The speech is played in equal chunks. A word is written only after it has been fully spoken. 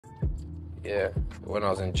Yeah, when I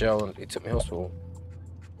was in jail, he took me to hospital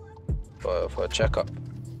for a checkup.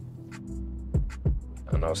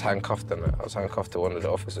 And I was handcuffed and I was handcuffed to one of the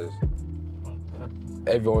officers.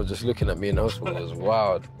 Everyone was just looking at me in the hospital. It was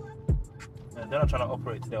wild. Yeah, they're not trying to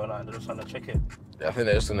operate today or night, they're just trying to check it. I think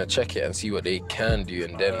they're just gonna check it and see what they can do,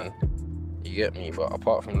 and then you get me. But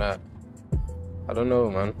apart from that, I don't know,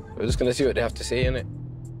 man. We're just gonna see what they have to say, innit?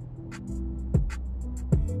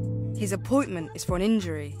 His appointment is for an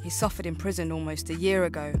injury he suffered in prison almost a year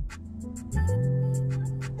ago.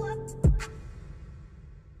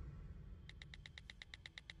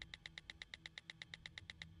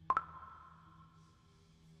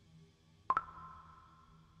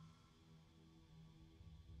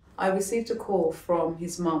 I received a call from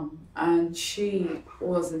his mum, and she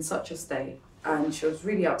was in such a state and she was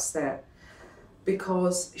really upset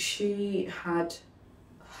because she had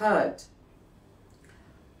heard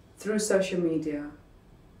through social media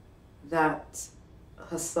that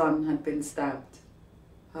her son had been stabbed.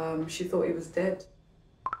 She thought he was dead.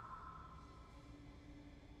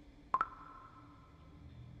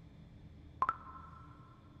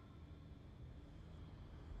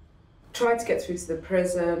 Tried to get through to the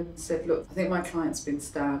prison, said, look, I think my client's been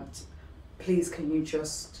stabbed. Please, can you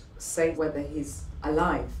just say whether he's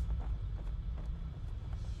alive?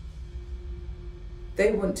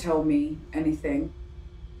 They wouldn't tell me anything.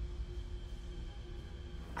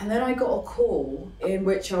 And then I got a call in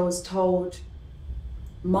which I was told,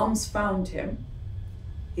 Mum's found him,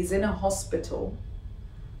 he's in a hospital,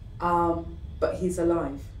 but he's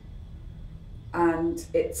alive. And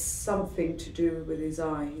it's something to do with his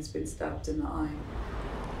eye. He's been stabbed in the eye.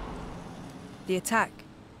 The attack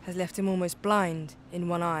has left him almost blind in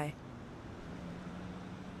one eye.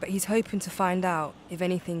 But he's hoping to find out if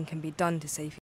anything can be done to save him.